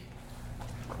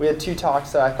we had two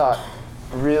talks that I thought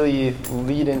really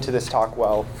lead into this talk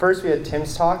well. First, we had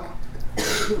Tim's talk,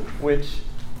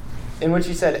 in which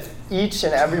he said each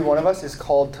and every one of us is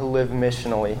called to live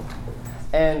missionally.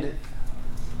 And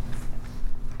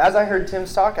as I heard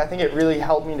Tim's talk, I think it really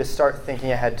helped me to start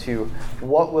thinking ahead to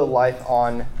what will life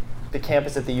on the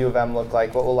campus at the U of M look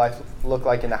like? What will life look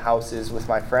like in the houses with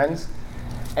my friends?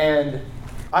 And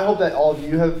I hope that all of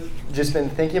you have just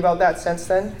been thinking about that since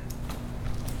then.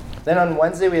 Then on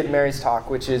Wednesday, we had Mary's talk,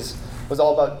 which was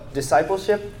all about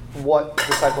discipleship, what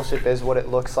discipleship is, what it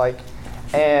looks like,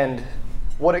 and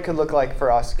what it could look like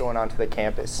for us going onto the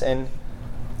campus. And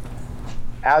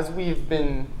as we've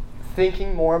been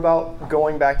thinking more about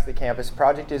going back to the campus,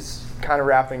 project is kind of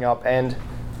wrapping up, and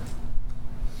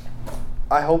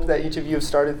I hope that each of you have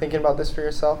started thinking about this for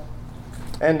yourself.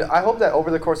 And I hope that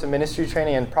over the course of ministry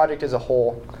training and project as a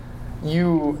whole,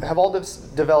 you have all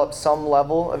developed some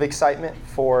level of excitement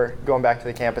for going back to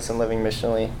the campus and living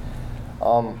missionally.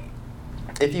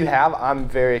 If you have, I'm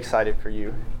very excited for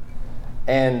you.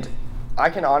 And I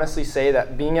can honestly say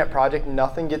that being at Project,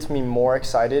 nothing gets me more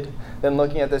excited than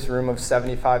looking at this room of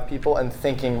 75 people and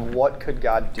thinking, what could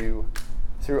God do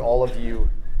through all of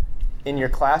you in your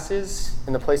classes,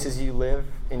 in the places you live,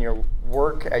 in your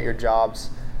work, at your jobs.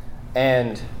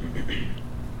 And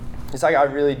it's like I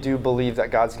really do believe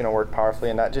that God's going to work powerfully,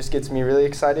 and that just gets me really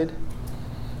excited.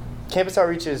 Campus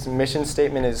Outreach's mission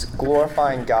statement is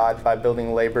glorifying God by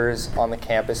building laborers on the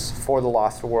campus for the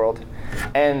lost world.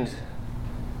 And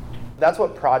that's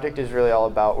what Project is really all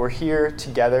about. We're here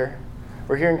together.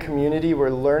 We're here in community. We're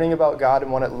learning about God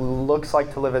and what it looks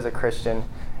like to live as a Christian.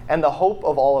 And the hope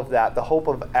of all of that, the hope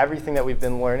of everything that we've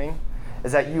been learning,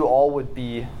 is that you all would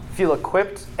feel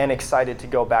equipped and excited to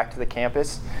go back to the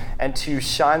campus and to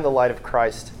shine the light of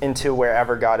Christ into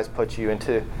wherever God has put you,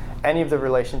 into any of the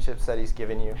relationships that He's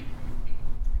given you.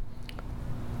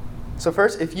 So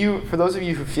first, for those of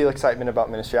you who feel excitement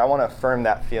about ministry, I want to affirm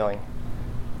that feeling.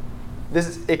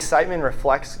 This excitement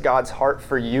reflects God's heart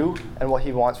for you and what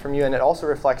He wants from you, and it also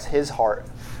reflects His heart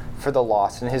for the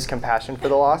lost and His compassion for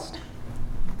the lost.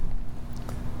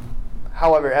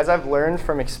 However, as I've learned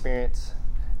from experience,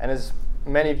 and as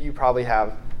many of you probably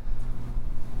have,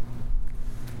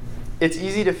 it's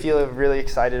easy to feel really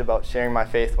excited about sharing my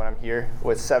faith when I'm here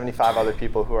with 75 other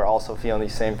people who are also feeling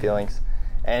these same feelings,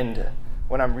 and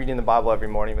when I'm reading the Bible every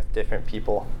morning with different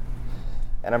people.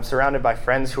 And I'm surrounded by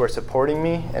friends who are supporting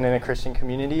me and in a Christian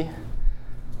community.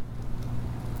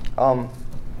 I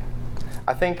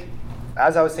think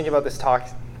as I was thinking about this talk,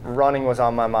 running was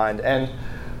on my mind. And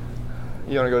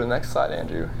you want to go to the next slide,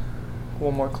 Andrew?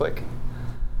 One more click.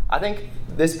 I think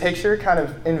this picture kind of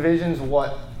envisions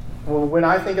when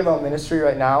I think about ministry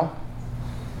right now,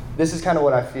 this is kind of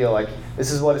what I feel like.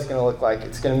 This is what it's going to look like.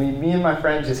 It's going to be me and my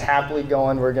friends just happily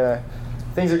going.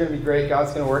 Things are going to be great.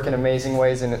 God's going to work in amazing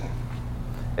ways, and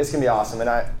it's going to be awesome. And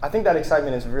I think that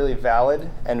excitement is really valid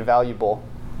and valuable.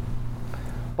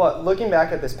 But looking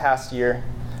back at this past year,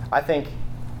 I think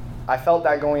I felt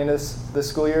that going into this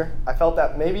school year. I felt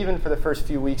that maybe even for the first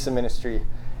few weeks of ministry.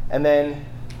 And then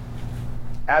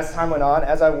as time went on,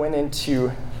 as I went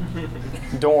into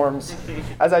dorms,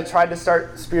 as I tried to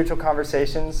start spiritual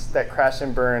conversations that crashed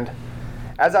and burned,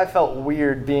 as I felt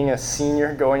weird being a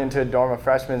senior going into a dorm of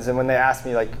freshmen, and when they asked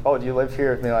me, like, oh, do you live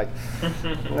here? I'd be like,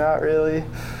 not really.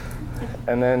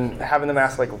 And then having them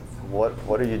ask, like,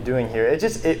 what are you doing here?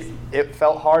 It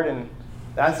felt hard, and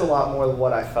that's a lot more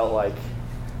what I felt like,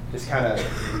 just kind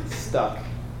of stuck.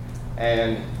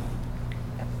 And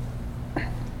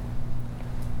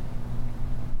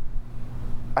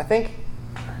I think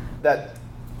that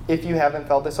if you haven't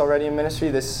felt this already in ministry,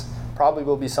 this probably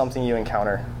will be something you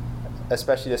encounter,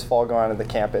 especially this fall going on to the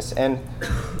campus. And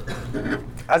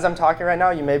as I'm talking right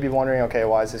now, you may be wondering, okay,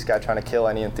 why is this guy trying to kill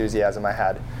any enthusiasm I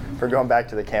had for going back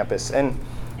to the campus? And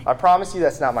I promise you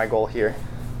that's not my goal here.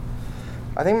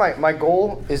 I think my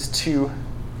goal is to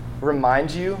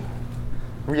remind you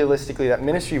realistically that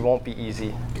ministry won't be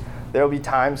easy. There will be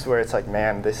times where it's like,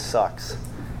 man, this sucks,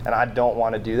 and I don't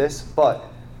want to do this, but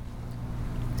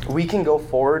we can go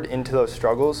forward into those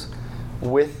struggles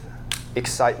with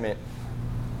excitement,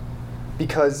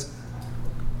 because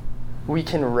we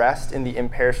can rest in the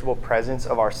imperishable presence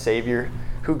of our Savior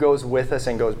who goes with us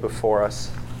and goes before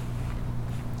us.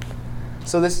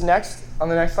 So on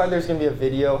the next slide, there's going to be a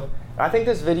video. And I think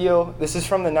this is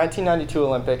from the 1992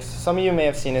 Olympics. Some of you may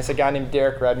have seen this, a guy named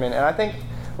Derek Redmond. And I think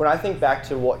when I think back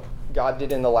to what God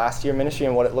did in the last year of ministry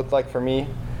and what it looked like for me,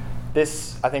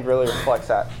 this, I think, really reflects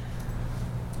that.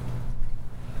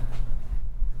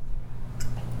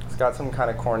 It's got some kind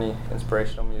of corny,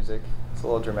 inspirational music. It's a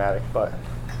little dramatic, but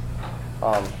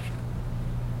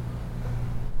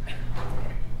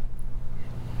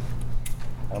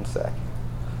One sec.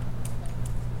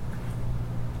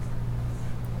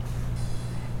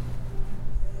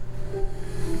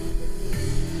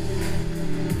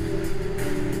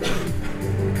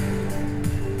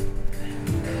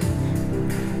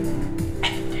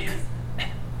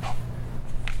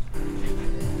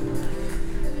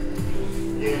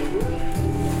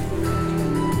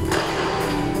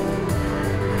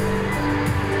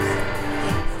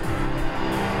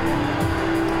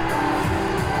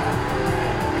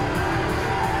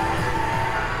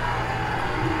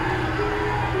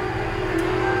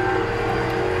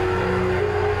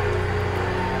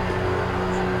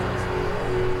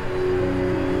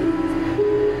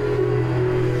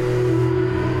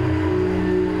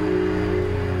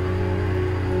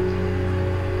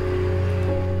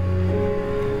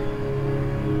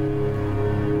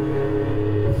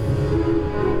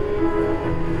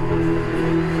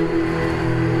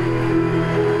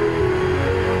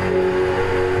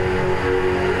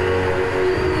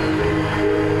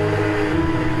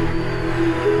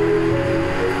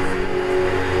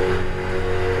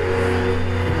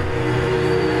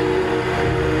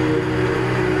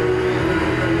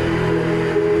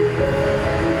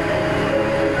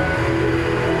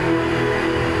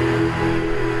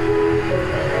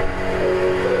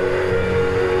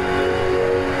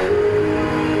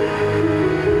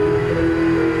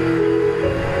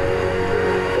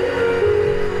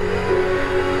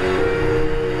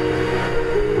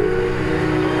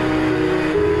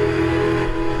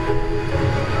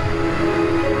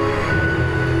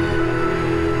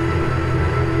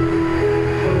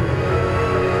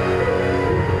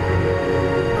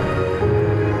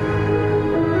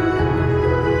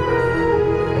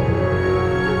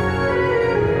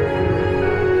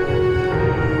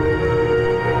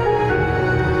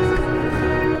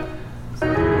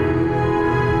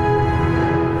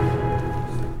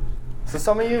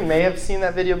 Some of you may have seen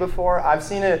that video before. I've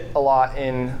seen it a lot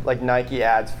in like Nike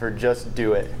ads for Just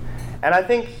Do It. And I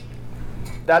think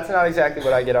that's not exactly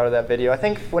what I get out of that video. I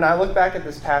think when I look back at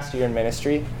this past year in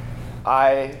ministry,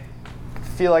 I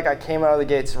feel like I came out of the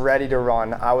gates ready to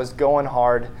run. I was going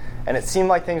hard, and it seemed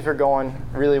like things were going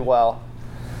really well.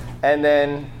 And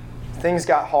then things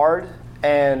got hard,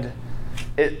 and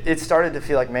it started to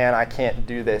feel like, man, I can't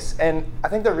do this. And I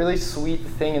think the really sweet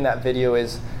thing in that video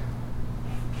is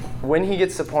when he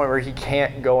gets to the point where he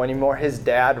can't go anymore, his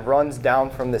dad runs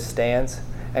down from the stands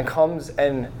and comes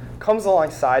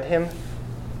alongside him.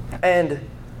 And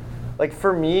like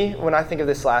for me, when I think of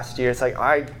this last year, it's like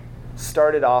I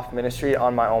started off ministry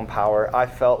on my own power. I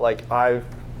felt like I've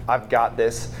got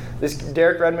this. This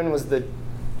Derek Redmond was the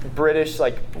British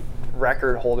like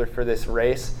record holder for this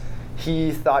race.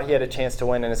 He thought he had a chance to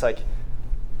win, and it's like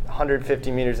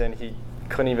 150 meters in, he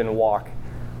couldn't even walk.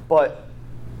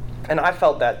 And I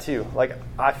felt that too. Like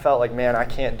I felt like, man, I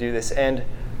can't do this. And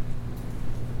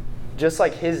just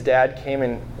like his dad came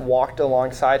and walked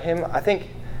alongside him, I think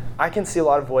I can see a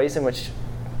lot of ways in which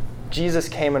Jesus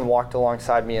came and walked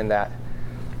alongside me in that.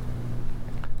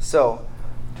 So,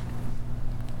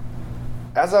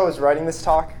 as I was writing this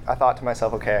talk, I thought to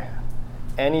myself, okay,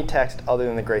 any text other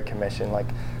than the Great Commission, like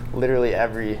literally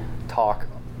every talk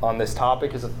on this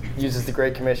topic uses the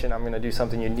Great Commission. I'm going to do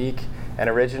something unique and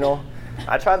original.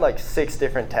 I tried like 6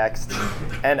 different texts,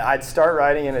 and I'd start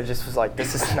writing and it just was like,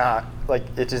 this is not, like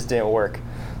it just didn't work.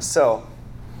 So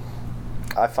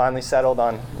I finally settled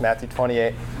on Matthew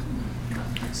 28.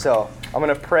 So I'm going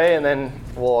to pray, and then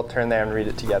we'll turn there and read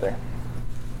it together.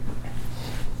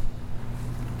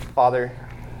 Father,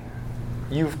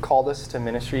 you've called us to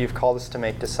ministry, you've called us to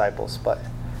make disciples, but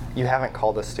you haven't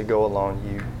called us to go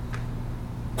alone.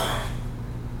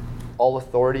 All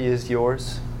authority is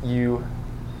yours. You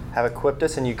have equipped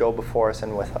us, and you go before us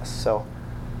and with us. So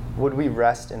would we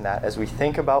rest in that as we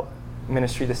think about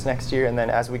ministry this next year, and then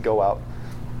as we go out?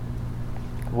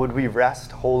 Would we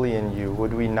rest wholly in you?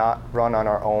 Would we not run on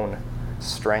our own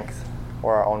strength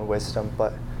or our own wisdom,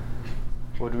 but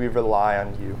would we rely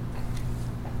on you?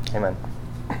 Amen.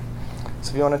 So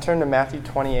if you want to turn to Matthew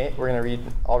 28,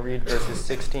 I'll read verses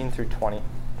 16 through 20.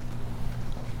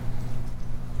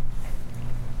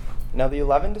 Now the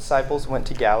 11 disciples went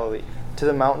to Galilee, to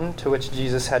the mountain to which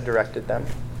Jesus had directed them.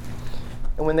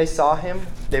 And when they saw him,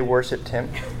 they worshipped him,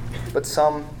 but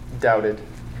some doubted.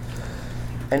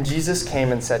 And Jesus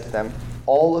came and said to them,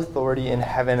 "All authority in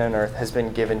heaven and earth has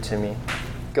been given to me.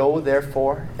 Go,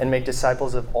 therefore, and make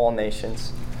disciples of all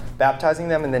nations, baptizing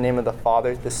them in the name of the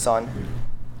Father, the Son,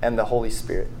 and the Holy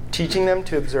Spirit, teaching them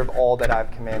to observe all that I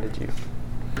have commanded you.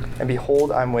 And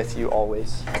behold, I'm with you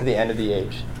always, to the end of the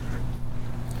age."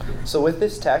 So with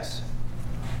this text,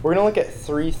 we're going to look at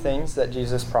 3 things that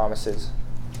Jesus promises.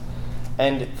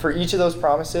 And for each of those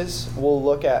promises, we'll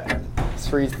look at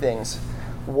 3 things.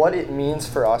 What it means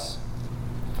for us,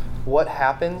 what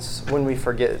happens when we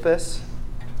forget this,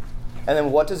 and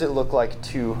then what does it look like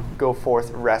to go forth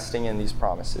resting in these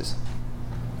promises.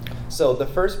 So the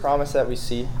first promise that we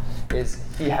see is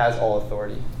he has all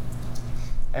authority.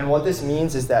 And what this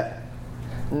means is that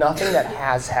nothing that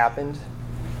has happened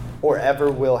or ever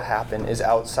will happen is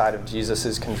outside of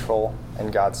Jesus' control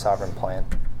and God's sovereign plan.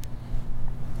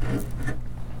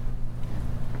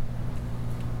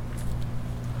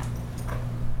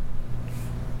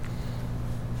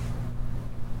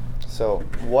 So,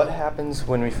 what happens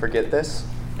when we forget this?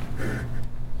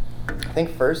 I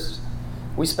think first,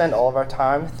 we spend all of our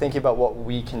time thinking about what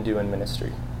we can do in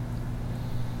ministry.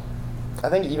 I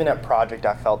think even at Project,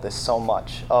 I felt this so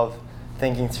much of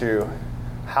thinking through,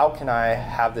 how can I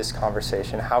have this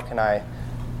conversation? How can I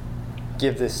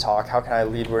give this talk? How can I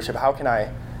lead worship? How can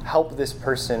I help this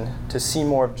person to see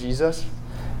more of Jesus?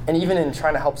 And even in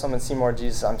trying to help someone see more of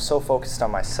Jesus, I'm so focused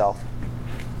on myself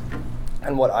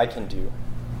and what I can do.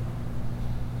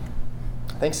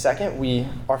 I think second, we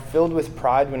are filled with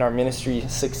pride when our ministry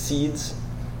succeeds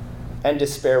and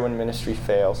despair when ministry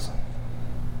fails.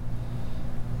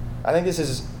 I think this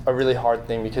is a really hard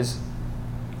thing because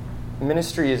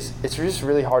it's just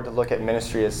really hard to look at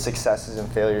ministry as successes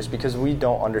and failures because we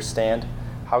don't understand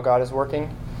how God is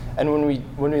working. And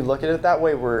when we look at it that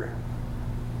way, we're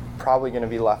probably going to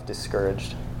be left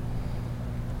discouraged.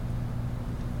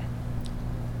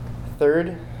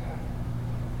 Third,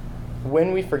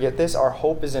 when we forget this, our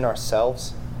hope is in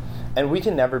ourselves, and we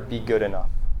can never be good enough.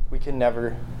 We can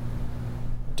never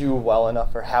do well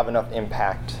enough or have enough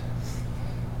impact.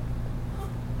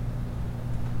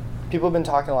 People have been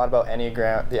talking a lot about the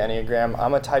Enneagram.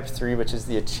 I'm a type 3, which is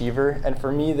the achiever, and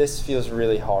for me, this feels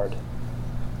really hard.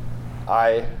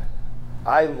 My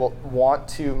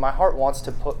heart wants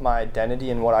to put my identity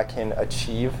in what I can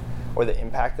achieve or the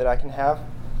impact that I can have.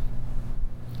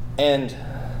 And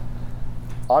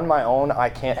on my own, I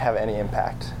can't have any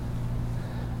impact.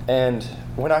 And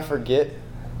when I forget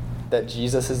that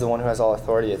Jesus is the one who has all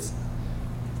authority,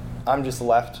 I'm just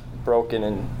left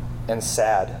broken and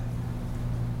sad.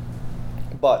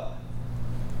 But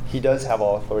he does have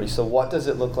all authority. So what does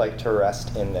it look like to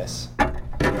rest in this? I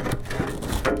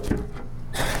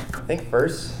think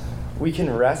first, we can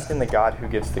rest in the God who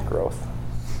gives the growth.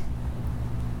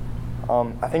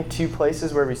 I think 2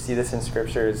 places where we see this in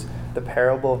Scripture is the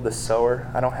parable of the sower.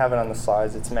 I don't have it on the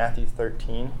slides. It's Matthew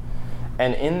 13.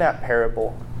 And in that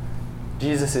parable,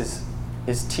 Jesus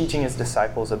is teaching his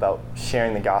disciples about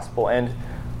sharing the gospel. And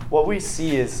what we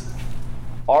see is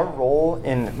our role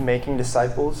in making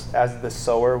disciples as the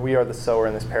sower. We are the sower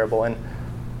in this parable. And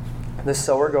the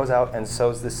sower goes out and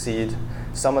sows the seed.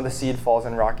 Some of the seed falls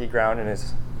in rocky ground and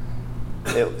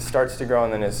it starts to grow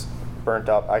and then is burnt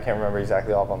up. I can't remember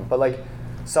exactly all of them. But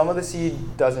some of the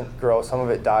seed doesn't grow, some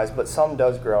of it dies, but some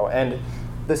does grow. And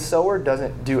the sower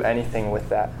doesn't do anything with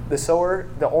that.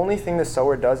 The only thing the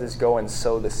sower does is go and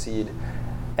sow the seed.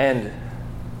 And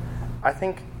I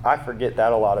think I forget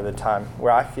that a lot of the time,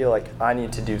 where I feel like I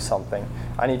need to do something.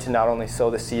 I need to not only sow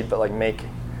the seed, but make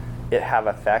it have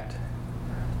effect.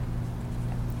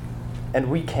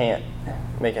 And we can't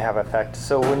make it have effect.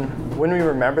 So when we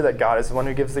remember that God is the one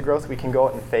who gives the growth, we can go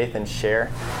out in faith and share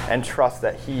and trust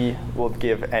that he will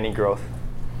give any growth.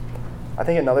 I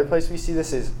think another place we see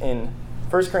this is in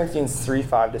 1 Corinthians 3,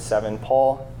 5-7.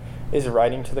 Paul is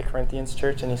writing to the Corinthians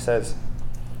church and he says,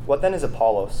 "What then is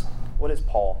Apollos? What is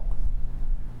Paul?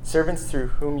 Servants through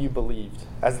whom you believed,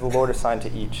 as the Lord assigned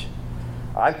to each.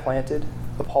 I planted,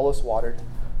 Apollos watered,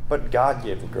 but God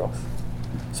gave the growth.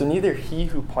 So neither he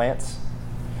who plants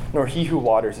nor he who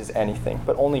waters is anything,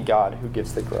 but only God who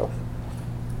gives the growth."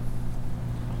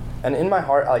 And in my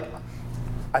heart,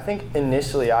 I think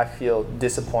initially I feel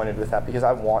disappointed with that because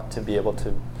I want to be able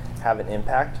to have an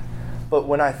impact. But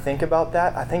when I think about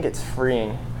that, I think it's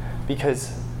freeing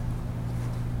because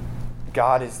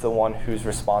God is the one who's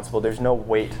responsible. There's no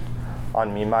weight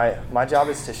on me. My job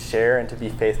is to share and to be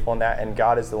faithful in that, and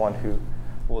God is the one who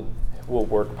will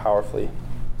work powerfully.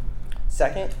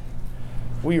 Second,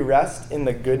 we rest in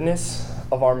the goodness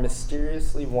of our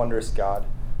mysteriously wondrous God.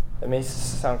 That may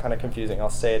sound kind of confusing.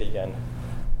 I'll say it again.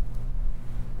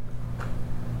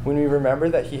 When we remember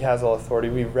that he has all authority,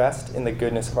 we rest in the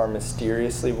goodness of our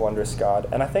mysteriously wondrous God.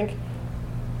 And I think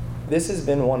this has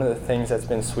been one of the things that's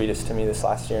been sweetest to me this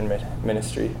last year in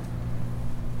ministry.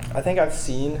 I think I've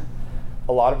seen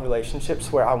a lot of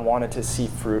relationships where I wanted to see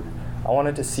fruit. I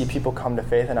wanted to see people come to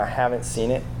faith, and I haven't seen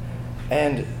it.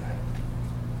 And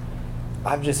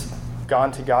I've just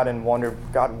gone to God and wondered,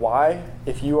 God, why,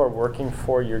 if you are working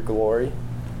for your glory,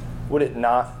 would it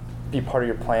not be part of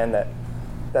your plan that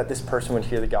this person would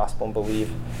hear the gospel and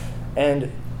believe?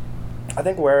 And I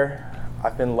think where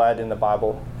I've been led in the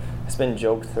Bible has been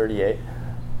Job 38.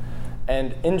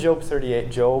 And in Job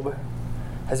 38, Job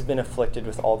has been afflicted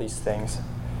with all these things.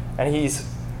 And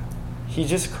he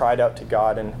just cried out to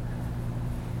God, and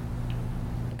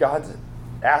God's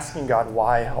asking God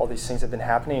why all these things have been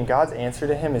happening. And God's answer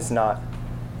to him is not,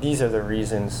 these are the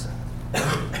reasons.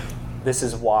 This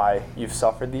is why you've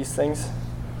suffered these things.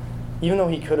 Even though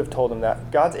he could have told him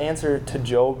that, God's answer to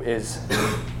Job is,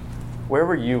 where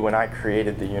were you when I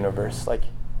created the universe? Like,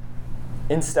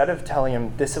 instead of telling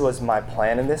him this was my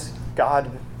plan in this,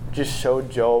 God just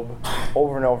showed Job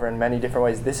over and over in many different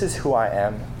ways, this is who I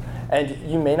am. And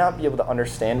you may not be able to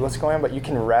understand what's going on, but you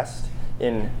can rest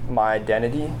in my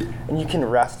identity, and you can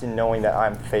rest in knowing that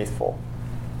I'm faithful.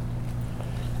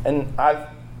 And I've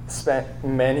spent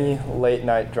many late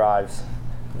night drives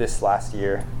this last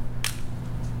year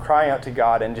crying out to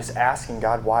God and just asking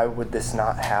God, why would this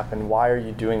not happen? Why are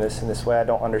you doing this in this way? I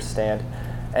don't understand.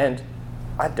 And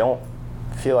I don't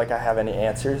feel like I have any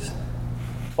answers.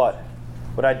 But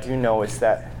what I do know is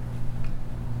that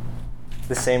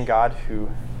the same God who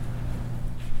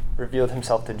revealed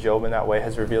himself to Job in that way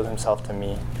has revealed himself to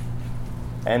me.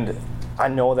 And I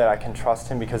know that I can trust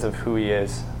him because of who he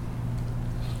is.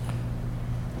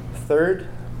 Third,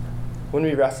 when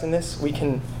we rest in this, we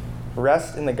can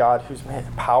rest in the God whose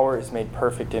power is made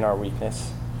perfect in our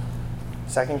weakness.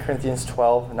 2 Corinthians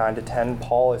 12, 9-10,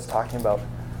 Paul is talking about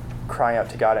crying out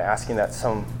to God and asking that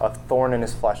a thorn in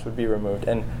his flesh would be removed.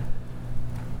 And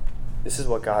this is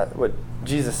what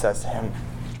Jesus says to him.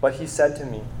 But he said to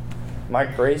me, my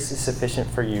grace is sufficient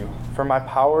for you, for my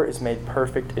power is made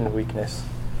perfect in weakness.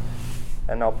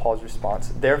 And now Paul's response,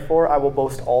 therefore I will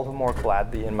boast all the more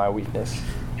gladly in my weakness,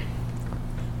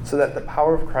 so that the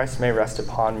power of Christ may rest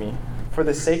upon me. For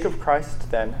the sake of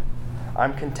Christ, then,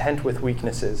 I'm content with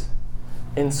weaknesses,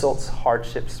 insults,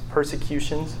 hardships,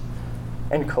 persecutions,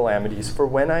 and calamities. For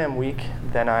when I am weak,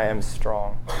 then I am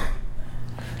strong.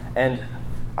 And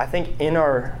I think in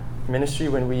our ministry,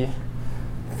 when we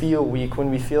feel weak,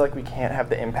 when we feel like we can't have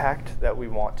the impact that we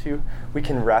want to, we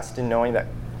can rest in knowing that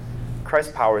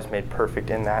Christ's power is made perfect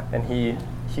in that, and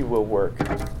He will work.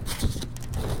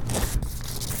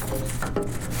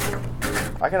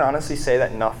 I can honestly say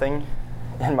that nothing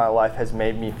in my life has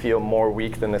made me feel more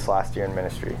weak than this last year in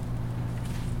ministry.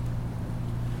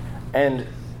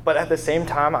 But at the same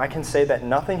time, I can say that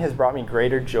nothing has brought me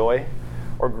greater joy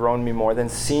or grown me more than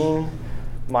seeing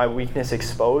my weakness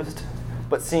exposed,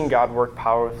 but seeing God work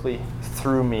powerfully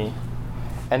through me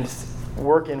and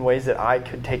work in ways that I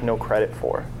could take no credit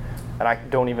for and I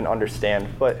don't even understand.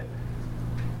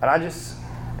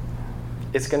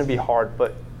 It's going to be hard,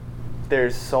 but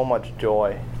there's so much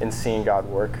joy in seeing God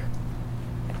work.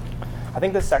 I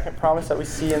think the second promise that we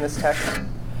see in this text,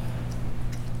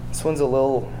 this one's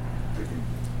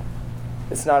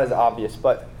it's not as obvious,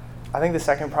 but I think the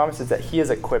second promise is that He has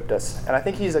equipped us. And I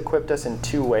think He's equipped us in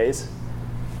two ways.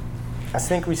 I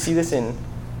think we see this in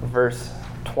verse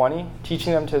 20,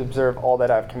 teaching them to observe all that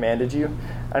I've commanded you.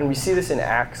 And we see this in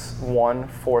Acts 1,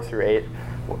 4-8.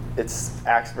 It's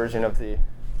Acts' version of the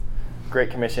Great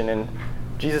Commission. And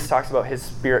Jesus talks about His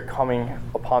Spirit coming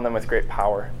upon them with great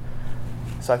power.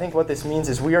 So I think what this means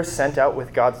is we are sent out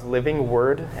with God's living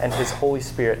Word and His Holy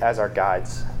Spirit as our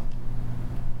guides.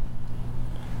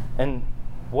 And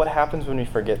what happens when we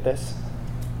forget this?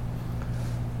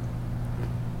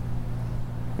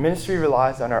 Ministry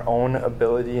relies on our own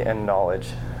ability and knowledge.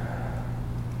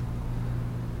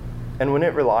 And when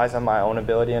it relies on my own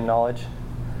ability and knowledge,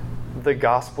 the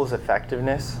gospel's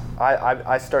effectiveness,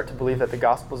 I start to believe that the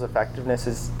gospel's effectiveness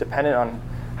is dependent on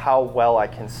how well I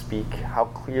can speak, how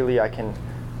clearly I can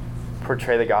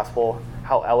portray the gospel,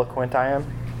 how eloquent I am.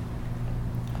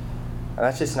 And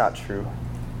that's just not true.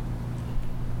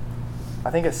 I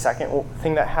think a second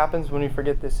thing that happens when we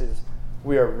forget this is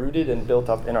we are rooted and built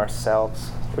up in ourselves,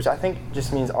 which I think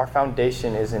just means our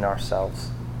foundation is in ourselves.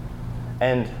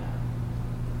 And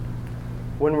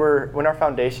when our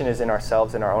foundation is in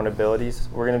ourselves and our own abilities,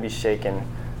 we're going to be shaken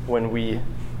when we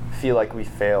feel like we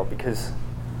fail, because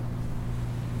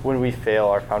when we fail,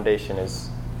 our foundation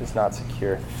is not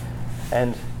secure.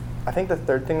 And I think the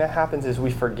third thing that happens is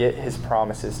we forget His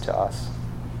promises to us.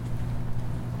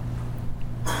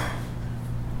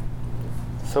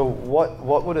 So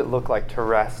what would it look like to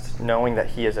rest knowing that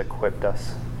He has equipped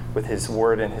us with His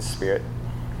Word and His Spirit?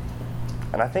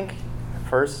 And I think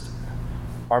first,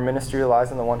 our ministry relies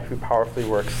on the one who powerfully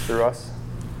works through us.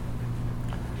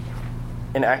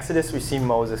 In Exodus, we see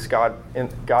Moses, God in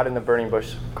the burning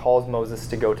bush calls Moses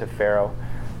to go to Pharaoh.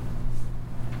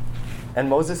 And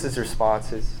Moses'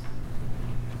 response is,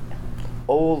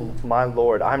 "O my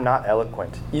Lord, I am not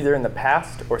eloquent, either in the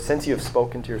past or since you have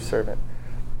spoken to your servant,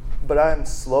 but I am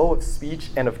slow of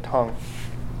speech and of tongue."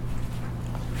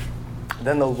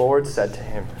 Then the Lord said to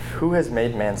him, "Who has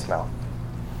made man's mouth?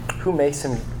 Who makes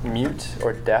him mute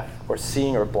or deaf or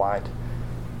seeing or blind?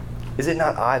 Is it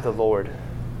not I, the Lord?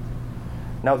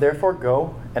 Now therefore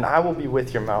go, and I will be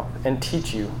with your mouth and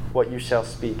teach you what you shall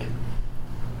speak."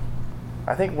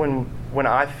 I think when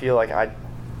I feel like I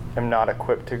am not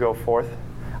equipped to go forth,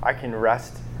 I can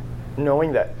rest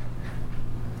knowing that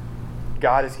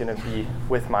God is going to be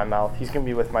with my mouth. He's going to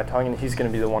be with my tongue, and He's going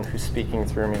to be the one who's speaking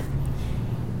through me.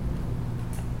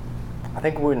 I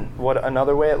think what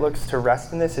another way it looks to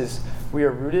rest in this is we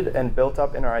are rooted and built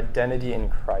up in our identity in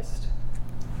Christ.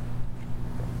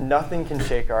 Nothing can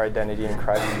shake our identity in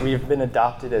Christ. We have been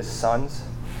adopted as sons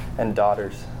and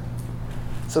daughters.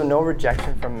 So no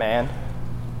rejection from man,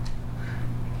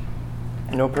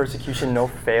 no persecution, no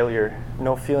failure,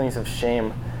 no feelings of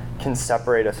shame can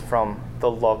separate us from the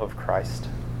love of Christ.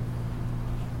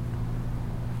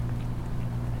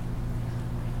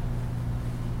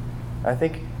 I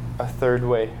think a third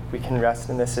way we can rest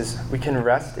in this is we can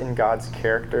rest in God's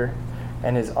character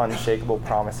and His unshakable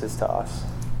promises to us.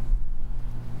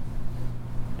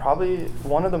 Probably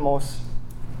one of the most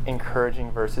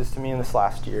encouraging verses to me in this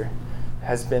last year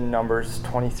has been Numbers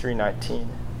 23:19.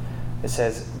 It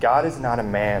says, "God is not a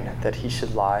man that He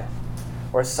should lie,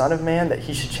 or a son of man that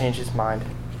He should change His mind.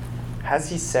 Has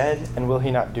He said, and will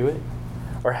He not do it?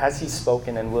 Or has He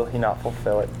spoken, and will He not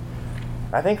fulfill it?"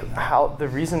 I think the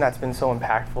reason that's been so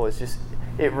impactful is just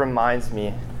it reminds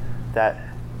me that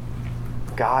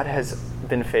God has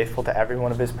been faithful to every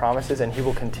one of His promises, and He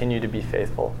will continue to be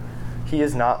faithful. He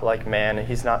is not like man, and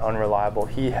He's not unreliable.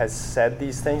 He has said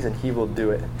these things, and He will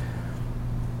do it.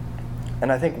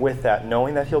 And I think with that,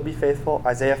 knowing that He'll be faithful,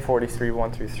 Isaiah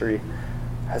 43:1-3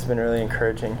 has been really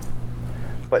encouraging.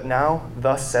 "But now,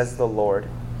 thus says the Lord,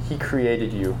 He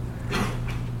created you.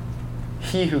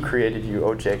 He who created you,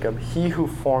 O Jacob, He who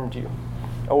formed you,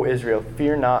 O Israel,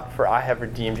 fear not, for I have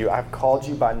redeemed you. I have called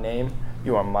you by name,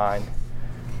 you are mine.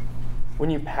 When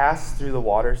you pass through the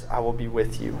waters, I will be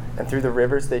with you, and through the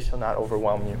rivers they shall not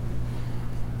overwhelm you.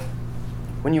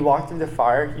 When you walk through the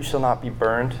fire, you shall not be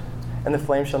burned, and the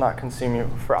flame shall not consume you.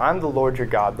 For I am the Lord your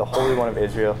God, the Holy One of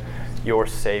Israel, your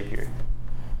Savior."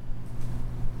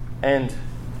 And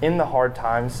in the hard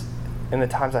times, in the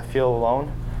times I feel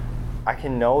alone, I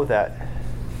can know that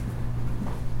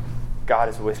God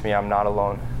is with me. I'm not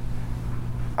alone.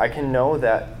 I can know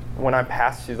that when I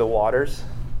pass through the waters,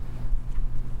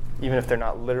 even if they're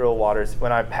not literal waters,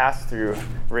 when I pass through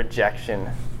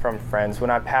rejection from friends, when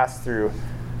I pass through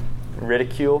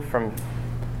ridicule from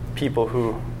people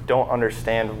who don't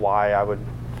understand why I would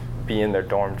be in their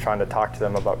dorm trying to talk to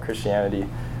them about Christianity,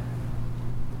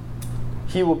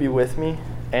 He will be with me,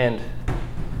 and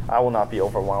I will not be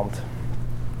overwhelmed.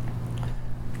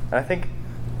 And I think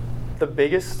the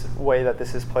biggest way that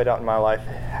this has played out in my life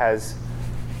has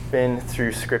been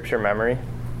through scripture memory.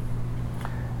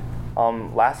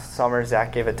 Last summer,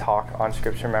 Zach gave a talk on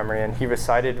scripture memory, and he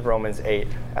recited Romans 8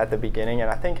 at the beginning, and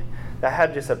I think that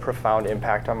had just a profound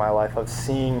impact on my life of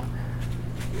seeing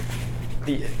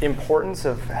the importance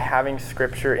of having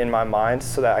scripture in my mind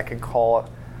so that I could call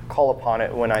upon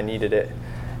it when I needed it.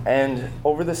 And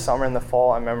over the summer and the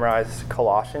fall, I memorized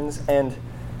Colossians, and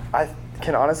I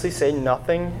can honestly say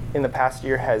nothing in the past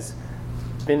year has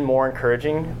been more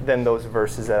encouraging than those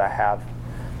verses that I have.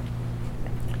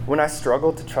 When I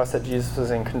struggled to trust that Jesus was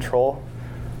in control,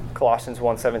 Colossians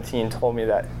 1:17 told me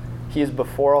that He is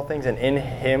before all things, and in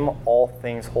Him all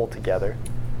things hold together.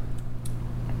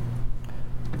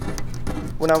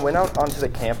 When I went out onto the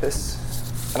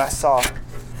campus and I saw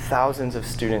thousands of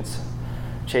students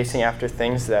chasing after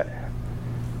things that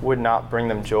would not bring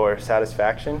them joy or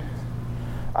satisfaction,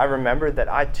 I remembered that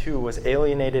I too was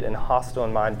alienated and hostile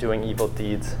in mind, doing evil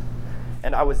deeds.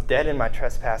 And I was dead in my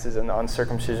trespasses and the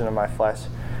uncircumcision of my flesh.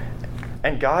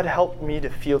 And God helped me to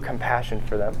feel compassion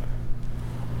for them.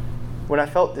 When I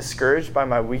felt discouraged by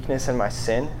my weakness and my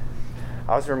sin,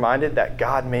 I was reminded that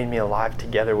God made me alive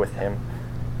together with Him,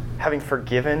 having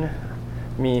forgiven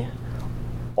me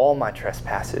all my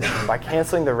trespasses by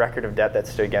canceling the record of debt that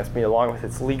stood against me along with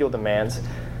its legal demands.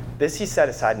 This He set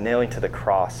aside, nailing to the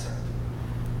cross.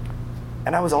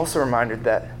 And I was also reminded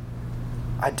that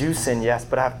I do sin, yes,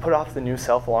 but I've put off the new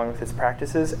self along with its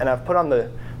practices, and I've put off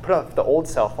the old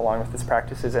self along with its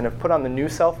practices, and have put on the new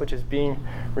self, which is being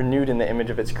renewed in the image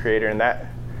of its Creator. And that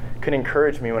could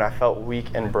encourage me when I felt weak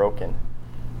and broken.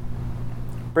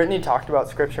 Brittany talked about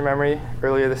scripture memory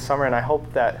earlier this summer, and I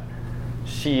hope that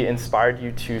she inspired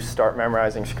you to start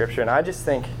memorizing scripture. And I just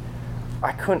think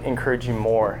I couldn't encourage you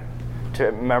more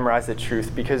to memorize the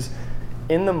truth, because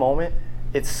in the moment,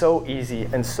 it's so easy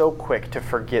and so quick to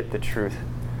forget the truth.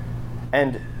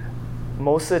 And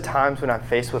most of the times when I'm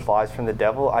faced with lies from the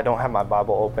devil, I don't have my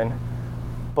Bible open.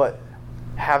 But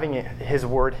having his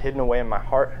word hidden away in my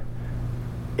heart,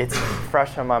 it's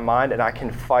fresh on my mind, and I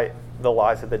can fight the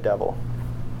lies of the devil.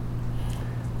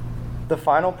 The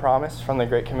final promise from the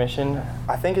Great Commission,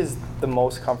 I think, is the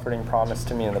most comforting promise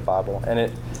to me in the Bible. And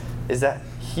it is that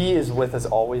he is with us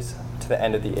always to the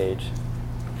end of the age.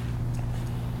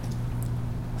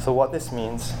 So what this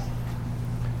means,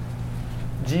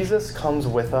 Jesus comes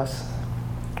with us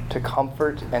to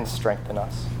comfort and strengthen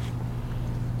us.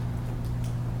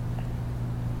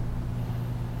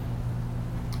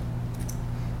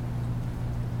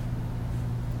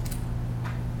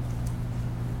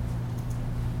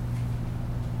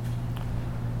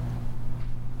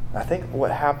 I think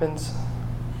what happens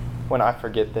when I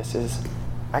forget this is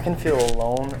I can feel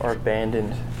alone or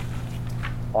abandoned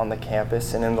on the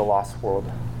campus and in the lost world.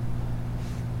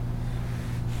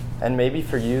 And maybe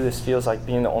for you, this feels like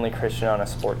being the only Christian on a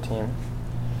sport team.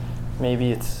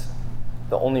 Maybe it's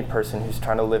the only person who's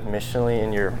trying to live missionally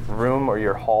in your room or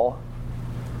your hall.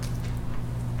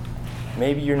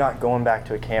 Maybe you're not going back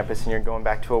to a campus and you're going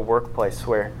back to a workplace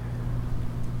where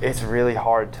it's really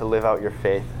hard to live out your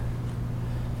faith.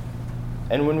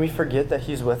 And when we forget that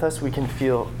he's with us, we can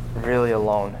feel really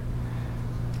alone.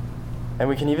 And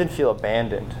we can even feel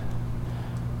abandoned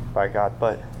by God.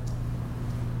 But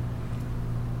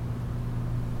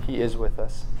he is with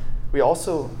us. We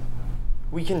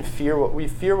can fear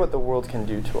what the world can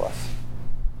do to us.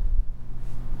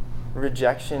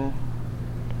 Rejection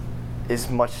is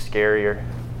much scarier.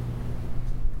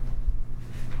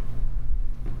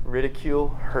 Ridicule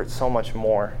hurts so much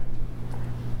more.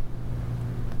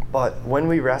 But when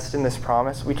we rest in this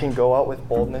promise, we can go out with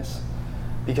boldness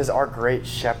because our great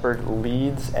shepherd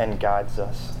leads and guides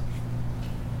us.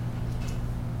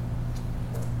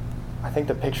 I think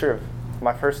the picture of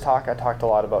my first talk, I talked a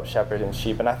lot about shepherd and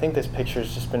sheep, and I think this picture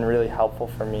has just been really helpful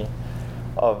for me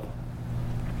of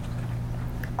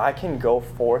I can go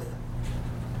forth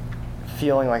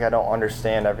feeling like I don't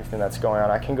understand everything that's going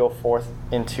on. I can go forth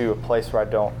into a place where I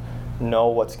don't know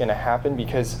what's going to happen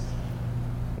because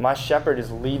my shepherd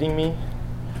is leading me.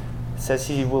 It says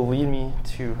he will lead me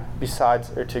to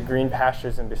green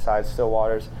pastures and beside still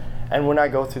waters. And when I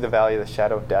go through the valley of the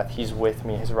shadow of death, he's with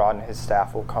me. His rod and his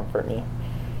staff will comfort me.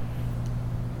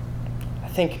 I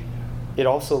think it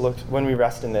also looks, when we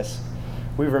rest in this,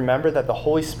 we remember that the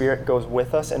Holy Spirit goes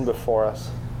with us and before us.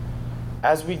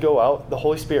 As we go out, the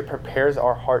Holy Spirit prepares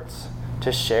our hearts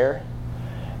to share,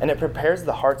 and it prepares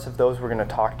the hearts of those we're going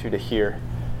to talk to hear.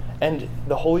 And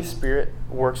the Holy Spirit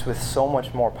works with so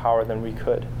much more power than we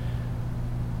could.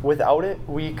 Without it,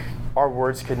 our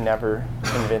words could never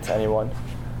convince anyone.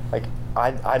 Like,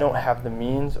 I don't have the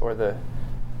means or the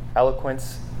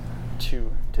eloquence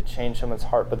to change someone's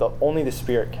heart, but only the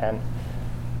Spirit can.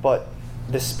 But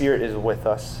the Spirit is with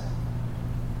us.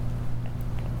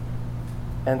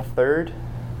 And third,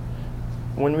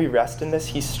 when we rest in this,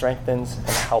 he strengthens and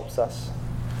helps us.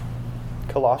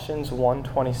 Colossians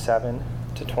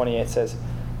 1:27-28 says,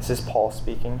 this is Paul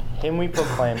speaking, him we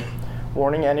proclaim,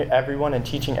 warning everyone and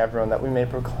teaching everyone that we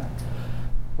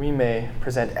may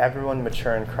present everyone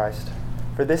mature in Christ.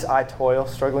 For this I toil,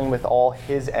 struggling with all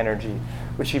his energy,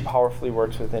 which he powerfully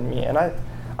works within me. And I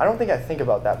don't think I think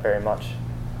about that very much.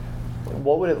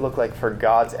 What would it look like for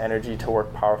God's energy to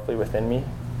work powerfully within me?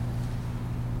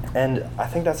 And I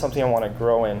think that's something I want to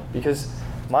grow in, because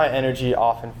my energy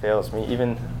often fails me.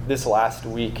 Even this last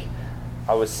week,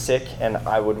 I was sick and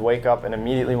I would wake up and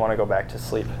immediately want to go back to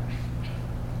sleep.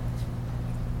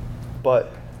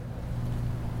 But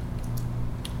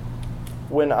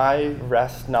when I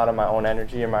rest not on my own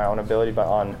energy or my own ability, but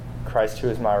on Christ who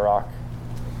is my rock,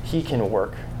 he can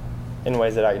work in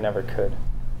ways that I never could.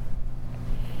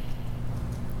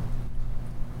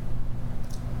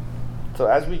 So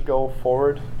as we go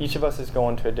forward, each of us is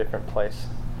going to a different place.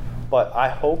 But I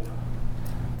hope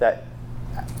that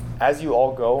as you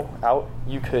all go out,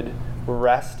 you could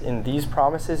rest in these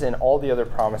promises and all the other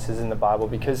promises in the Bible,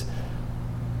 because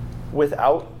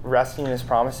without resting in his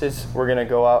promises, we're going to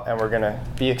go out and we're going to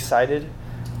be excited.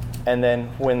 And then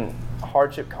when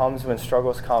hardship comes, when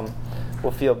struggles come,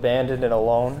 we'll feel abandoned and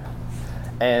alone,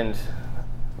 and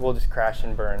we'll just crash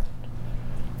and burn.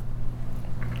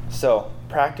 So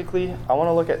practically, I want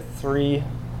to look at three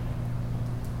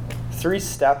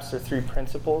steps or three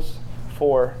principles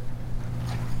for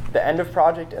the end of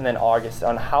project and then August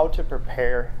on how to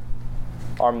prepare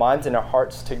our minds and our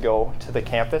hearts to go to the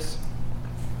campus.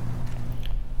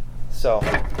 So,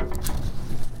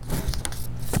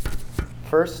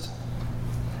 first,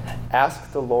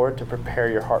 ask the Lord to prepare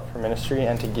your heart for ministry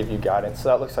and to give you guidance. So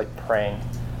that looks like praying.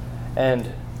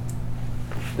 And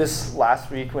this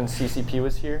last week when CCP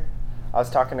was here, I was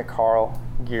talking to Carl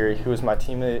Geary, who was my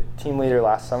team leader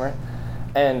last summer.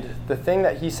 And the thing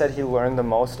that he said he learned the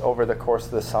most over the course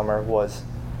of the summer was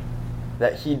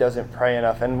that he doesn't pray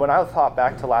enough. And when I thought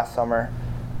back to last summer,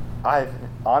 I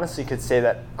honestly could say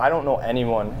that I don't know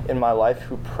anyone in my life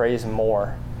who prays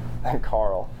more than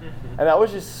Carl. And that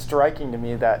was just striking to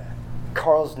me that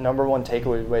Carl's number one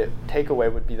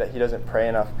takeaway would be that he doesn't pray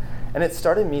enough. And it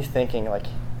started me thinking, like,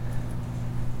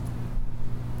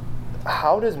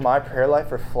 how does my prayer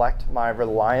life reflect my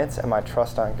reliance and my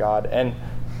trust on God? And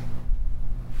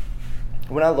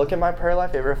when I look at my prayer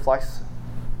life, it reflects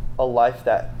a life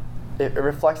that it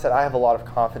reflects that I have a lot of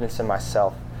confidence in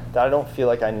myself, that I don't feel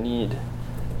like I need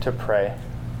to pray.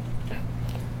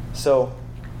 So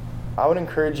I would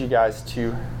encourage you guys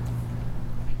to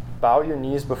bow your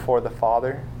knees before the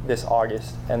Father this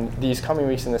August and these coming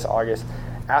weeks in this August,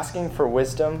 asking for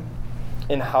wisdom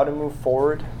in how to move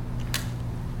forward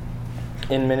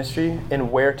in ministry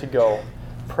and where to go.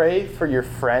 Pray for your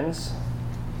friends.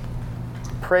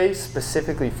 Pray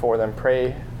specifically for them.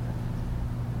 Pray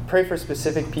for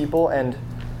specific people and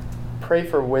pray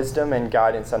for wisdom and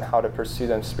guidance on how to pursue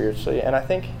them spiritually. And I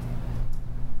think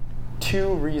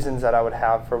 2 reasons that I would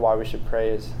have for why we should pray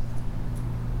is,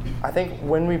 I think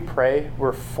when we pray,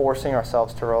 we're forcing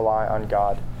ourselves to rely on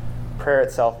God. Prayer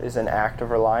itself is an act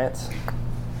of reliance.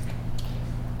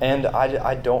 And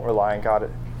I don't rely on God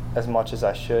as much as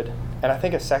I should. And I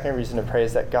think a second reason to pray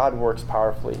is that God works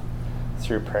powerfully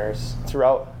through prayers.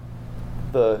 Throughout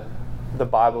the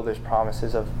Bible, there's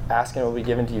promises of asking will be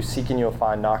given to you, seeking you'll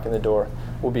find, knocking the door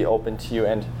will be open to you.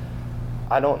 And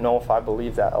I don't know if I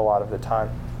believe that a lot of the time.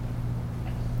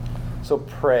 So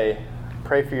pray.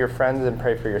 Pray for your friends and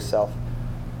pray for yourself.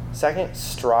 Second,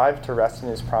 strive to rest in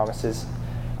His promises.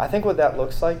 I think what that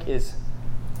looks like is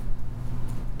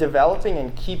developing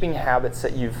and keeping habits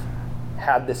that you've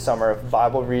had this summer of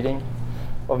Bible reading,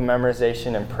 of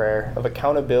memorization and prayer, of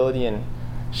accountability and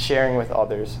sharing with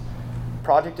others.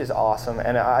 Project is awesome,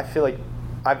 and I feel like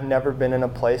I've never been in a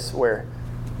place where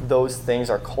those things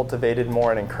are cultivated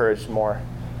more and encouraged more.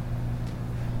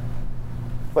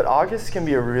 But August can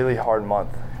be a really hard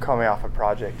month coming off a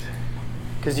project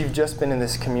because you've just been in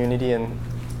this community, and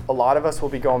a lot of us will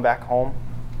be going back home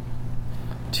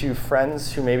to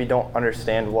friends who maybe don't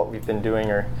understand what we've been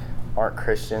doing or aren't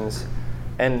Christians.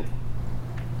 And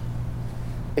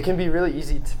it can be really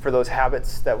easy for those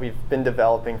habits that we've been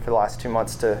developing for the last 2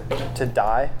 months to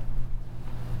die.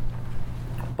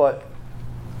 But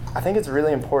I think it's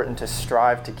really important to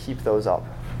strive to keep those up.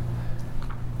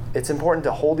 It's important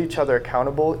to hold each other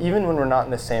accountable even when we're not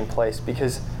in the same place,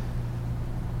 because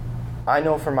I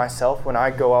know for myself, when I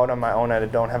go out on my own and I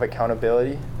don't have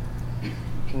accountability,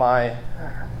 my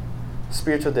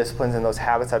spiritual disciplines and those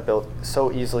habits I built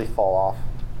so easily fall off.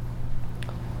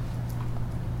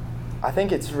 I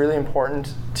think it's really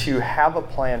important to have a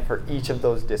plan for each of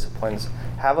those disciplines.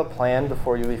 Have a plan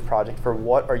before you leave project for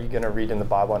what are you going to read in the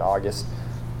Bible in August.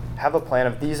 Have a plan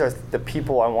of these are the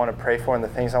people I want to pray for and the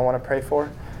things I want to pray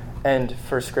for, and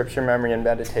for scripture memory and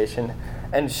meditation.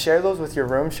 And share those with your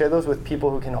room. Share those with people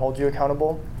who can hold you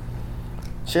accountable.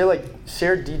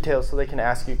 Share details so they can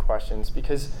ask you questions,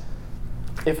 because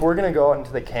if we're going to go out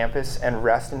into the campus and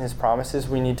rest in His promises,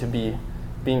 we need to be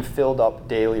being filled up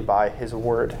daily by His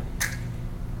Word.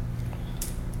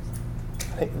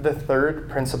 I think the third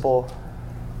principle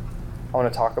I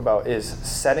want to talk about is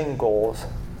setting goals.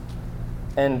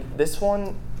 And this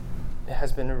one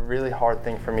has been a really hard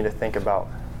thing for me to think about.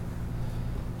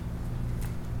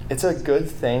 It's a good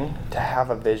thing to have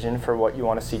a vision for what you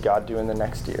want to see God do in the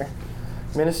next year.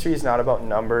 Ministry is not about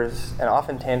numbers, and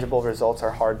often tangible results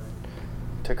are hard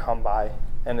to come by,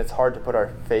 and it's hard to put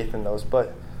our faith in those.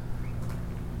 But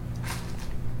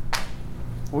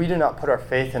we do not put our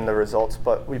faith in the results,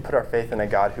 but we put our faith in a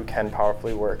God who can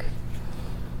powerfully work.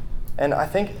 And I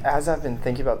think as I've been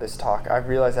thinking about this talk, I've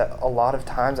realized that a lot of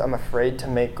times I'm afraid to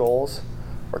make goals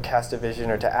or cast a vision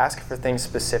or to ask for things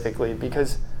specifically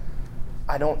because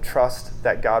I don't trust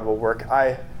that God will work.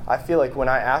 I feel like when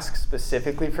I ask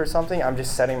specifically for something, I'm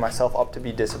just setting myself up to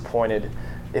be disappointed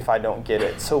if I don't get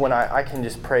it. So when I can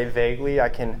just pray vaguely, I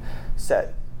can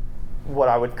set what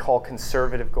I would call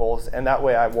conservative goals, and that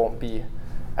way I won't be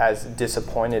as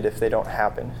disappointed if they don't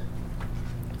happen.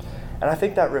 And I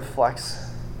think that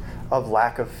reflects of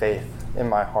lack of faith in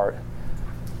my heart.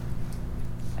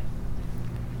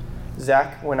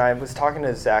 Zach, when I was talking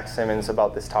to Zach Simmons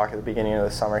about this talk at the beginning of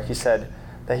the summer, he said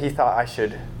that he thought I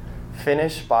should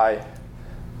finish by,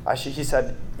 he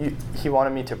said he wanted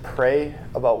me to pray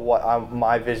about what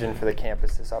my vision for the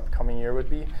campus this upcoming year would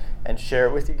be and share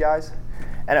it with you guys.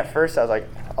 And at first I was like,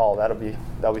 oh, that'll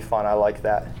be fun. I like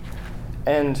that.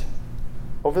 And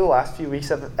over the last few weeks,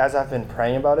 as I've been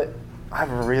praying about it,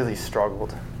 I've really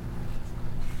struggled.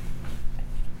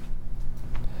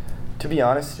 To be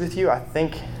honest with you, I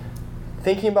think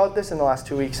thinking about this in the last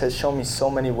 2 weeks has shown me so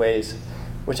many ways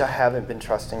which I haven't been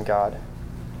trusting God.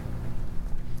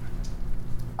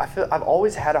 I feel I've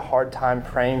always had a hard time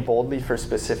praying boldly for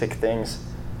specific things.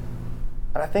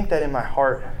 And I think that in my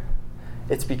heart,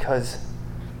 it's because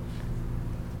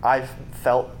I've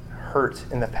felt hurt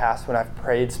in the past when I've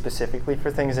prayed specifically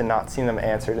for things and not seen them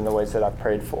answered in the ways that I've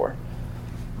prayed for.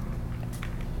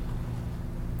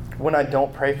 When I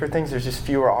don't pray for things, there's just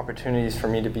fewer opportunities for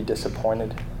me to be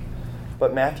disappointed.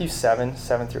 But Matthew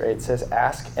 7:7-8 says,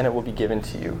 "Ask and it will be given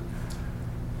to you.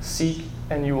 Seek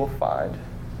and you will find.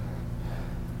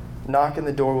 Knock and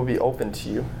the door will be opened to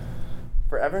you.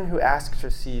 For everyone who asks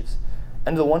receives,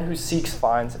 and to the one who seeks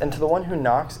finds, and to the one who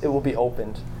knocks it will be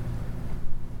opened.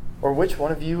 Or which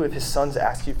one of you, if his sons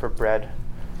ask you for bread,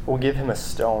 will give him a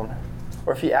stone?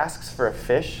 Or if he asks for a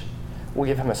fish, will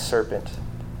give him a serpent?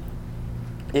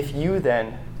 If you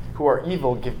then, who are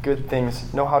evil,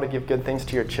 know how to give good things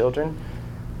to your children,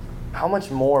 how much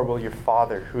more will your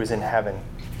Father who is in heaven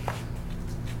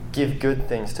give good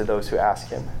things to those who ask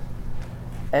him?"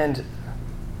 And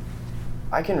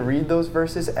I can read those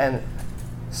verses and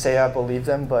say I believe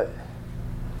them, but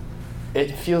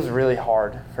it feels really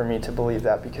hard for me to believe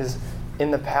that, because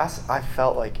in the past I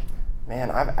felt like, man,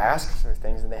 I've asked for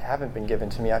things and they haven't been given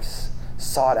to me. I've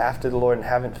sought after the Lord and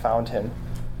haven't found him.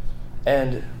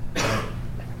 And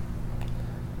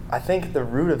I think the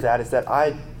root of that is that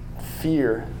I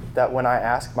fear that when I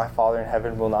ask, my Father in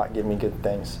heaven will not give me good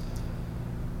things.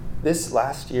 This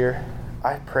last year,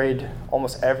 I prayed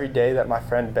almost every day that my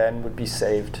friend Ben would be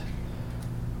saved.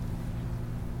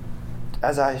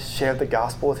 As I shared the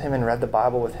gospel with him and read the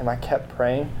Bible with him, I kept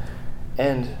praying,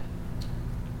 and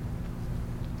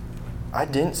I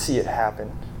didn't see it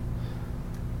happen.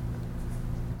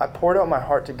 I poured out my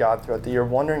heart to God throughout the year,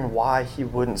 wondering why he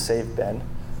wouldn't save Ben.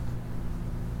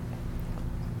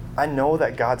 I know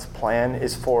that God's plan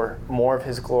is for more of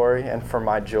his glory and for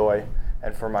my joy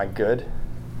and for my good.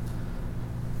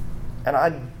 And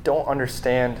I don't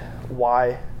understand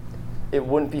why it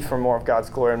wouldn't be for more of God's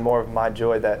glory and more of my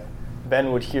joy that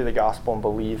Ben would hear the gospel and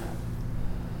believe.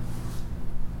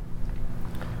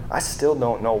 I still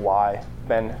don't know why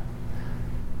Ben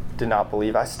did not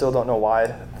believe. I still don't know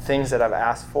why things that I've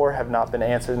asked for have not been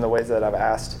answered in the ways that I've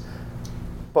asked.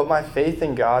 But my faith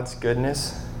in God's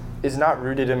goodness is not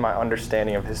rooted in my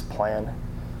understanding of his plan.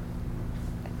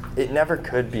 It never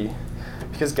could be,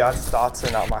 because God's thoughts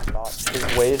are not my thoughts.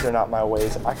 His ways are not my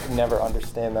ways. I could never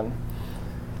understand them.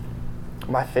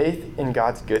 My faith in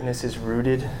God's goodness is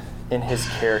rooted in his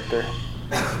character.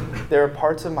 There are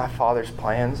parts of my Father's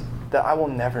plans that I will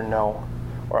never know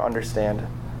or understand,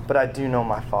 but I do know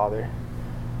my Father.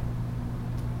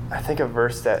 I think a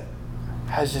verse that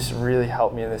has just really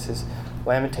helped me in this is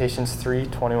Lamentations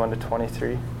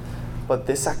 3:21-23. "But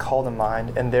this I call to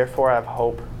mind, and therefore I have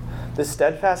hope. The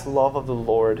steadfast love of the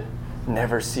Lord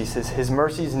never ceases. His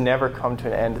mercies never come to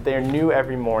an end. They are new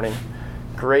every morning.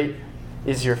 Great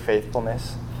is your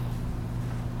faithfulness."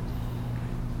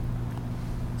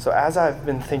 So as I've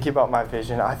been thinking about my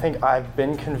vision, I think I've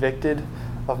been convicted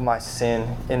of my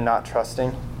sin in not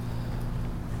trusting.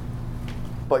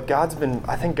 But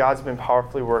I think God's been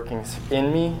powerfully working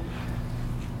in me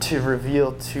to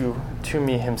reveal to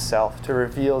me himself, to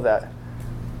reveal that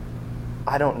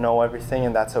I don't know everything,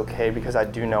 and that's okay because I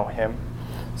do know him.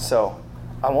 So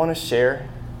I want to share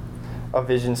a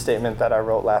vision statement that I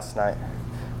wrote last night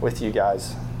with you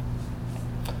guys.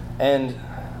 And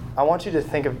I want you to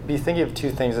be thinking of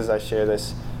two things as I share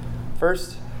this.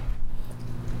 First,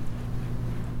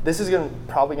 this is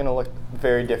probably going to look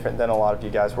very different than a lot of you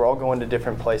guys. We're all going to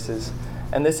different places.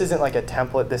 And this isn't like a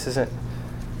template. This isn't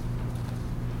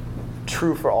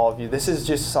true for all of you. This is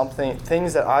just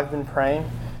things that I've been praying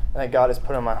and that God has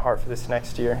put on my heart for this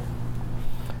next year.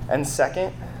 And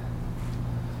second,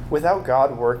 without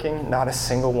God working, not a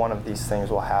single one of these things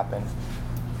will happen.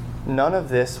 None of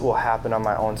this will happen on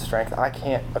my own strength. I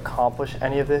can't accomplish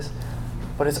any of this,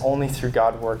 but it's only through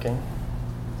God working.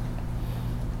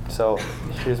 So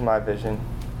here's my vision.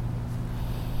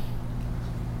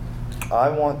 I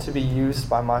want to be used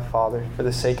by my Father for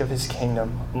the sake of his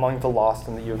kingdom among the lost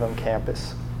on the U of M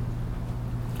campus.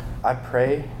 I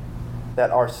pray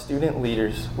that our student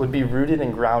leaders would be rooted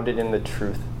and grounded in the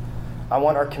truth. I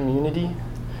want our community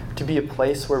to be a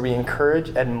place where we encourage,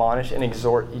 admonish, and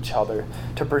exhort each other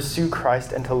to pursue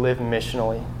Christ and to live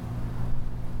missionally.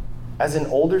 As an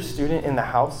older student in the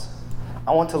house,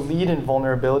 I want to lead in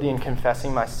vulnerability and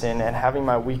confessing my sin and having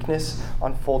my weakness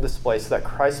on full display so that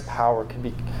Christ's power could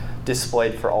be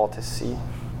displayed for all to see.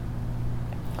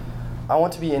 I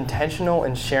want to be intentional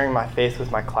in sharing my faith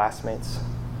with my classmates.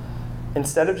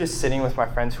 Instead of just sitting with my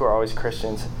friends who are always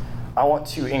Christians, I want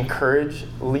to encourage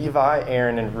Levi,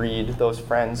 Aaron, and Reed, those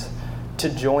friends, to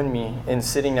join me in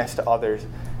sitting next to others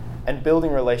and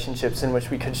building relationships in which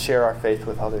we could share our faith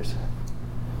with others.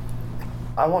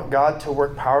 I want God to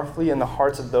work powerfully in the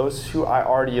hearts of those who I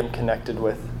already am connected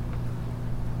with.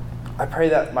 I pray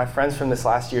that my friends from this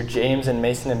last year, James and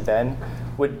Mason and Ben,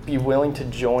 would be willing to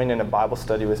join in a Bible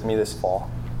study with me this fall.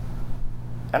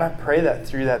 And I pray that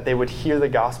through that they would hear the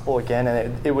gospel again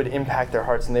and it would impact their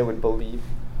hearts and they would believe.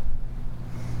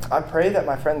 I pray that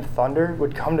my friend Thunder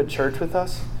would come to church with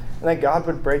us and that God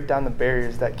would break down the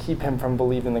barriers that keep him from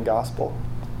believing the gospel.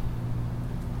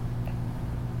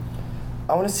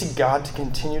 I want to see God to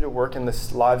continue to work in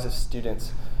the lives of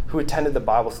students who attended the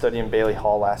Bible study in Bailey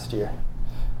Hall last year.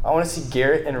 I want to see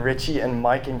Garrett and Richie and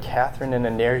Mike and Catherine and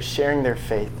Aneri sharing their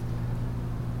faith.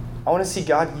 I want to see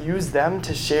God use them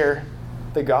to share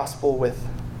the gospel with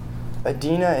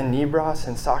Adina and Nibras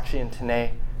and Sakshi and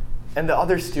Tanae and the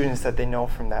other students that they know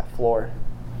from that floor.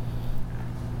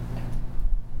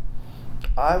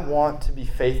 I want to be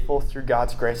faithful through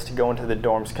God's grace to go into the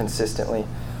dorms consistently.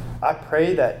 I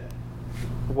pray that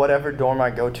whatever dorm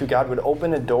I go to, God would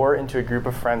open a door into a group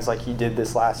of friends like he did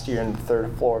this last year in the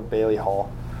third floor of Bailey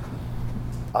Hall.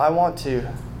 I want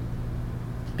to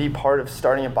be part of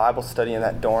starting a Bible study in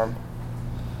that dorm.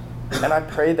 And I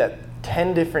pray that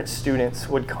 10 different students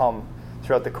would come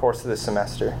throughout the course of the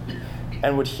semester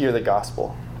and would hear the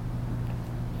gospel.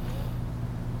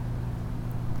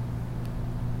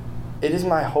 It is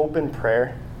my hope and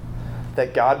prayer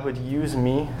that God would use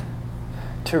me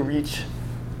to reach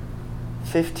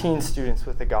 15 students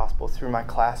with the gospel through my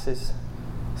classes,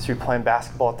 through playing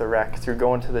basketball at the rec, through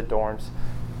going to the dorms,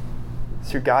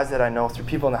 through guys that I know, through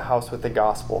people in the house with the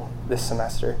gospel this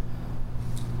semester.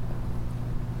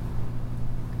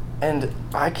 And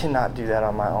I cannot do that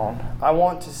on my own. I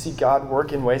want to see God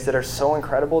work in ways that are so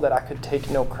incredible that I could take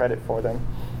no credit for them.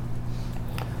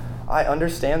 I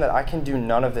understand that I can do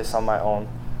none of this on my own,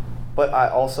 but I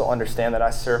also understand that I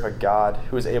serve a God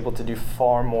who is able to do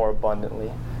far more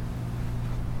abundantly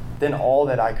than all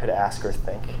that I could ask or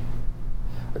think,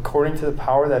 according to the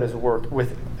power that is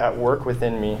at work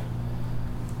within me.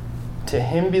 To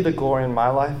him be the glory in my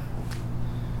life,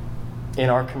 in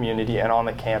our community, and on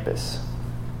the campus.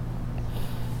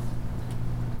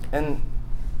 And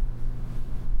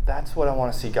that's what I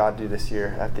want to see God do this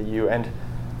year at the U. And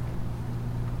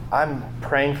I'm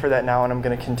praying for that now, and I'm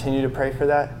going to continue to pray for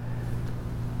that.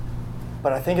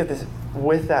 But I think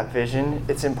with that vision,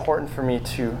 it's important for me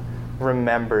to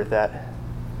remember that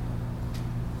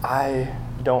I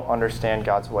don't understand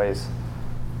God's ways.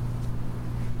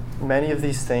 Many of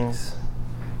these things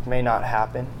may not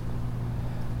happen.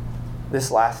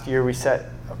 This last year,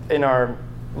 in our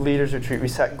leaders retreat, we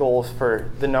set goals for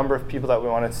the number of people that we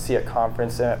wanted to see at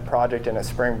conference and at project and at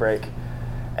spring break.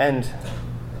 And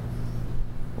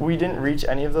we didn't reach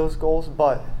any of those goals,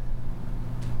 but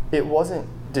it wasn't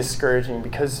discouraging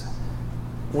because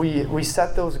we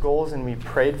set those goals and we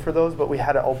prayed for those, but we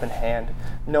had an open hand,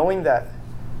 knowing that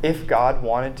if God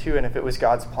wanted to and if it was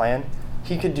God's plan,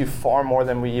 he could do far more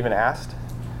than we even asked.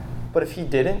 But if he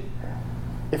didn't,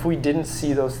 if we didn't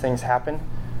see those things happen,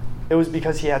 it was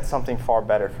because he had something far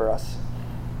better for us.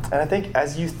 And I think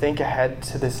as you think ahead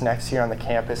to this next year on the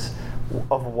campus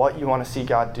of what you want to see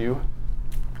God do,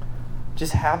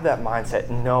 just have that mindset.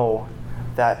 Know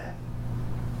that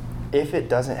if it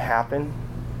doesn't happen,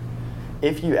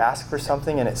 if you ask for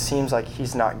something and it seems like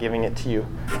he's not giving it to you,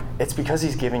 it's because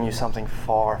he's giving you something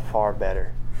far, far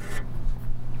better.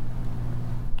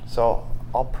 So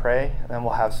I'll pray, and then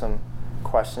we'll have some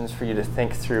questions for you to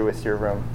think through with your room.